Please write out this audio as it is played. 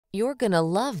You're gonna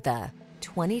love the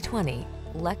 2020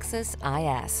 Lexus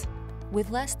IS. With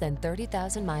less than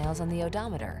 30,000 miles on the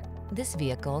odometer, this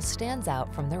vehicle stands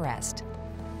out from the rest.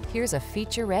 Here's a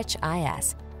feature-rich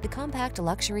IS, the compact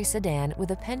luxury sedan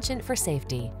with a penchant for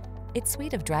safety. Its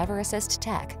suite of driver assist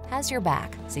tech has your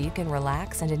back so you can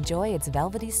relax and enjoy its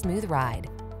velvety smooth ride.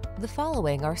 The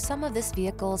following are some of this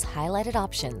vehicle's highlighted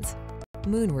options: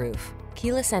 moonroof,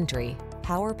 keyless entry,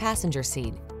 power passenger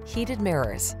seat, heated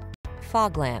mirrors,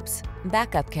 fog lamps,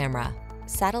 backup camera,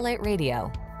 satellite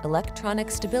radio, electronic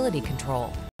stability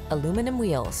control, aluminum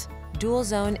wheels, dual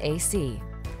zone AC.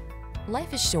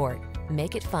 Life is short,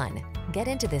 make it fun. Get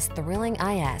into this thrilling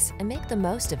IS and make the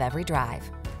most of every drive.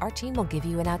 Our team will give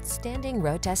you an outstanding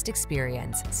road test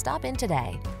experience. Stop in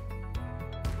today.